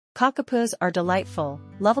Cockapoos are delightful,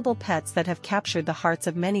 lovable pets that have captured the hearts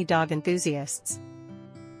of many dog enthusiasts.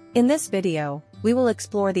 In this video, we will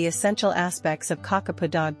explore the essential aspects of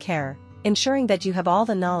Cockapoo dog care, ensuring that you have all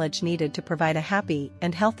the knowledge needed to provide a happy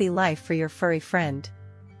and healthy life for your furry friend.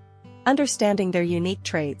 Understanding their unique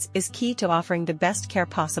traits is key to offering the best care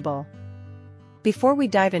possible. Before we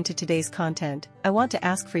dive into today's content, I want to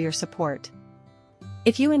ask for your support.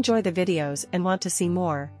 If you enjoy the videos and want to see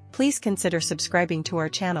more, please consider subscribing to our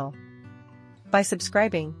channel. By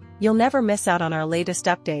subscribing, you'll never miss out on our latest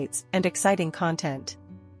updates and exciting content.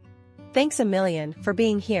 Thanks a million for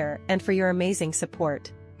being here and for your amazing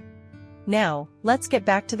support. Now, let's get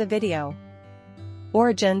back to the video.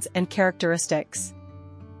 Origins and characteristics.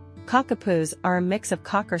 Cockapoos are a mix of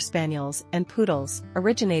Cocker Spaniels and Poodles,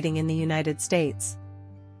 originating in the United States.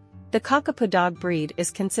 The Cockapoo dog breed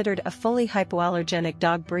is considered a fully hypoallergenic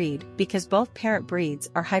dog breed because both parent breeds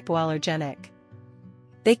are hypoallergenic.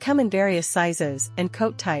 They come in various sizes and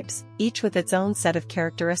coat types, each with its own set of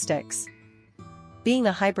characteristics. Being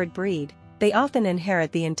a hybrid breed, they often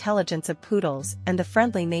inherit the intelligence of Poodles and the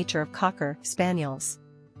friendly nature of Cocker Spaniels.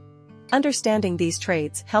 Understanding these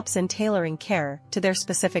traits helps in tailoring care to their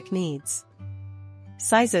specific needs.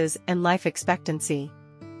 Sizes and life expectancy.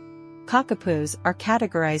 Cockapoos are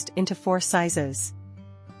categorized into 4 sizes.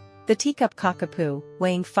 The teacup cockapoo,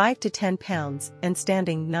 weighing 5 to 10 pounds and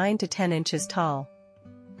standing 9 to 10 inches tall.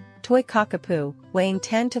 Toy cockapoo, weighing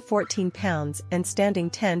 10 to 14 pounds and standing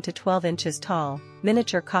 10 to 12 inches tall.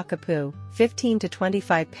 Miniature cockapoo, 15 to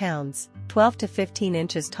 25 pounds, 12 to 15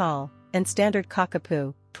 inches tall, and standard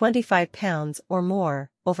cockapoo, 25 pounds or more,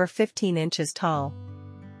 over 15 inches tall.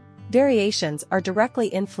 Variations are directly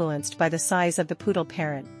influenced by the size of the poodle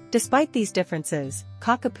parent. Despite these differences,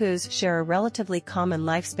 cockapoos share a relatively common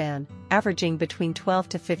lifespan, averaging between 12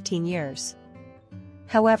 to 15 years.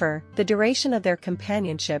 However, the duration of their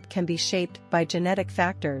companionship can be shaped by genetic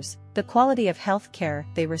factors, the quality of health care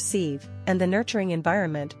they receive, and the nurturing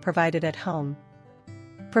environment provided at home.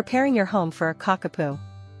 Preparing your home for a cockapoo.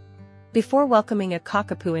 Before welcoming a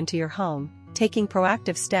cockapoo into your home, taking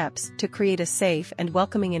proactive steps to create a safe and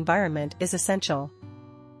welcoming environment is essential.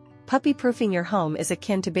 Puppy-proofing your home is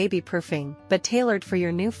akin to baby-proofing, but tailored for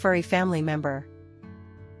your new furry family member.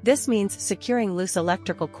 This means securing loose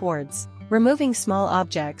electrical cords, removing small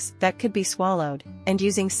objects that could be swallowed, and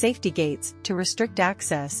using safety gates to restrict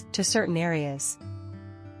access to certain areas.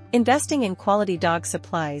 Investing in quality dog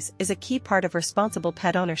supplies is a key part of responsible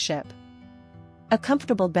pet ownership. A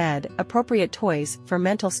comfortable bed, appropriate toys for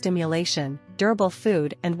mental stimulation, durable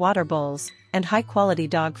food and water bowls, and high-quality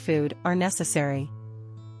dog food are necessary.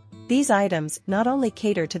 These items not only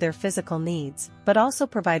cater to their physical needs, but also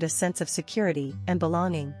provide a sense of security and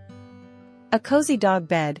belonging. A cozy dog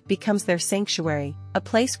bed becomes their sanctuary, a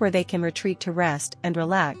place where they can retreat to rest and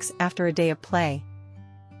relax after a day of play.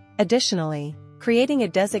 Additionally, creating a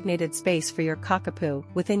designated space for your cockapoo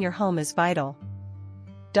within your home is vital.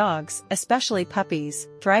 Dogs, especially puppies,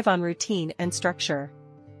 thrive on routine and structure.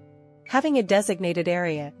 Having a designated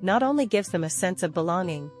area not only gives them a sense of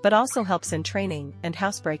belonging but also helps in training and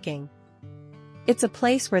housebreaking. It's a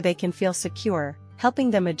place where they can feel secure,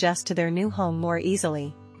 helping them adjust to their new home more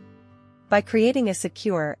easily. By creating a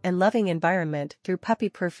secure and loving environment through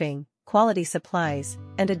puppy-proofing, quality supplies,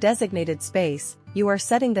 and a designated space, you are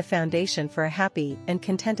setting the foundation for a happy and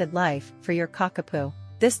contented life for your cockapoo.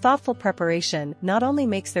 This thoughtful preparation not only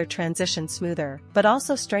makes their transition smoother, but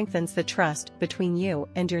also strengthens the trust between you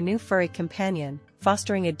and your new furry companion,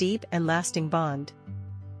 fostering a deep and lasting bond.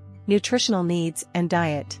 Nutritional needs and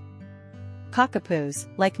diet. Cockapoos,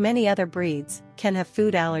 like many other breeds, can have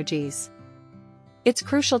food allergies. It's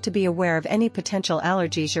crucial to be aware of any potential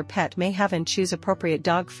allergies your pet may have and choose appropriate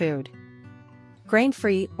dog food.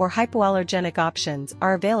 Grain-free or hypoallergenic options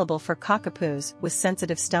are available for cockapoos with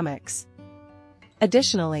sensitive stomachs.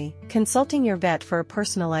 Additionally, consulting your vet for a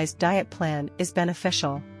personalized diet plan is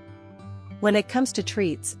beneficial. When it comes to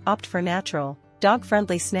treats, opt for natural,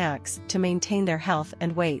 dog-friendly snacks to maintain their health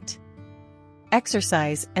and weight.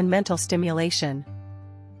 Exercise and mental stimulation.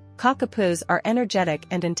 Cockapoos are energetic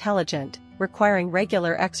and intelligent, requiring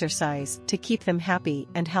regular exercise to keep them happy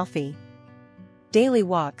and healthy. Daily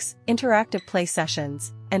walks, interactive play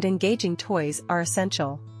sessions, and engaging toys are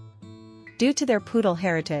essential. Due to their poodle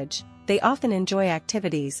heritage, they often enjoy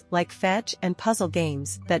activities like fetch and puzzle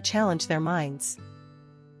games that challenge their minds.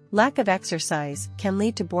 Lack of exercise can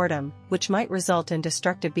lead to boredom, which might result in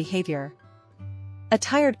destructive behavior. A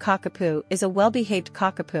tired cockapoo is a well-behaved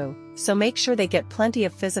cockapoo, so make sure they get plenty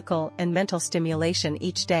of physical and mental stimulation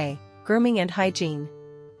each day. Grooming and hygiene.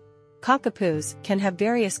 Cockapoos can have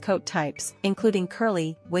various coat types, including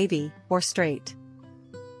curly, wavy, or straight.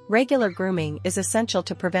 Regular grooming is essential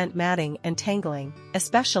to prevent matting and tangling,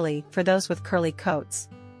 especially for those with curly coats.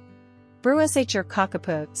 Brush your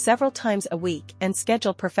cockapoo several times a week and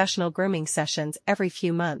schedule professional grooming sessions every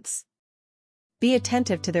few months. Be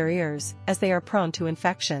attentive to their ears, as they are prone to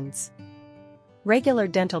infections. Regular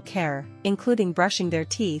dental care, including brushing their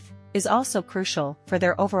teeth, is also crucial for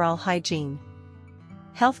their overall hygiene.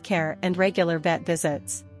 Healthcare and regular vet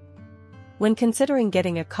visits. When considering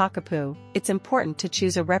getting a cockapoo, it's important to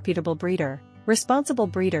choose a reputable breeder. Responsible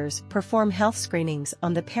breeders perform health screenings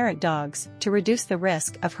on the parent dogs to reduce the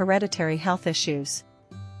risk of hereditary health issues.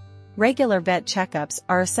 Regular vet checkups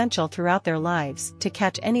are essential throughout their lives to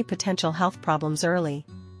catch any potential health problems early.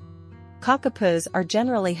 Cockapoos are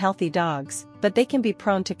generally healthy dogs, but they can be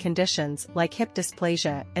prone to conditions like hip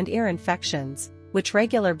dysplasia and ear infections, which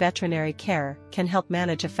regular veterinary care can help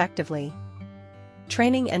manage effectively.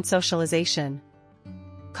 Training and socialization.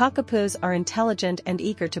 Cockapoos are intelligent and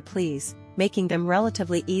eager to please, making them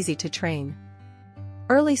relatively easy to train.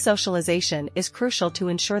 Early socialization is crucial to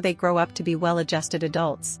ensure they grow up to be well-adjusted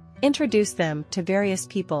adults. Introduce them to various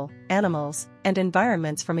people, animals, and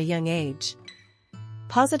environments from a young age.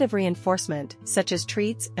 Positive reinforcement, such as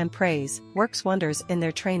treats and praise, works wonders in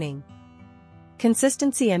their training.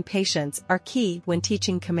 Consistency and patience are key when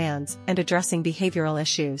teaching commands and addressing behavioral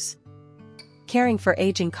issues. Caring for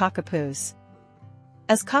aging cockapoos.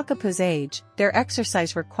 As cockapoos age, their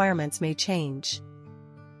exercise requirements may change.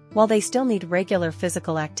 While they still need regular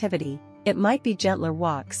physical activity, it might be gentler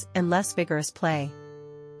walks and less vigorous play.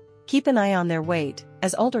 Keep an eye on their weight,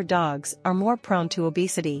 as older dogs are more prone to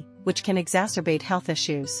obesity, which can exacerbate health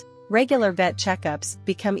issues. Regular vet checkups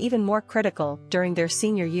become even more critical during their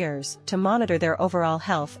senior years to monitor their overall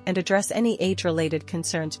health and address any age-related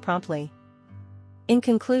concerns promptly. In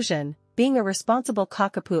conclusion, being a responsible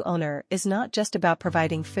cockapoo owner is not just about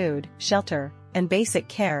providing food, shelter, and basic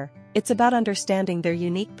care, it's about understanding their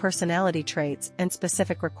unique personality traits and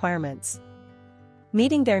specific requirements.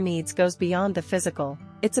 Meeting their needs goes beyond the physical,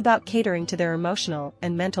 it's about catering to their emotional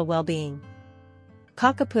and mental well-being.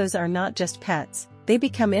 Cockapoos are not just pets, they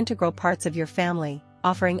become integral parts of your family,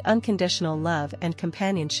 offering unconditional love and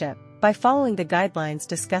companionship. By following the guidelines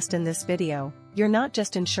discussed in this video, you're not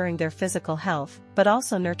just ensuring their physical health, but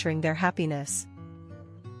also nurturing their happiness.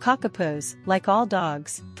 Cockapoos, like all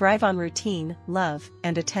dogs, thrive on routine, love,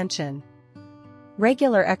 and attention.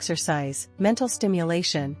 Regular exercise, mental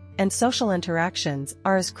stimulation, and social interactions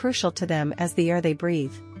are as crucial to them as the air they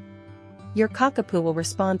breathe. Your cockapoo will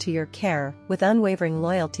respond to your care with unwavering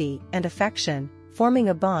loyalty and affection, forming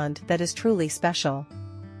a bond that is truly special.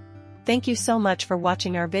 Thank you so much for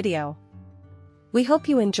watching our video. We hope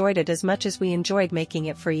you enjoyed it as much as we enjoyed making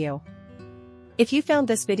it for you. If you found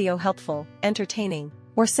this video helpful, entertaining,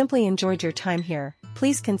 or simply enjoyed your time here,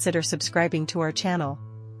 please consider subscribing to our channel.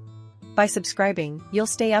 By subscribing, you'll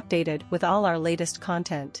stay updated with all our latest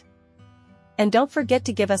content. And don't forget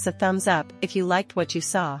to give us a thumbs up if you liked what you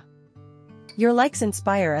saw. Your likes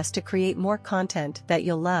inspire us to create more content that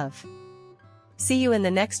you'll love. See you in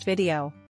the next video.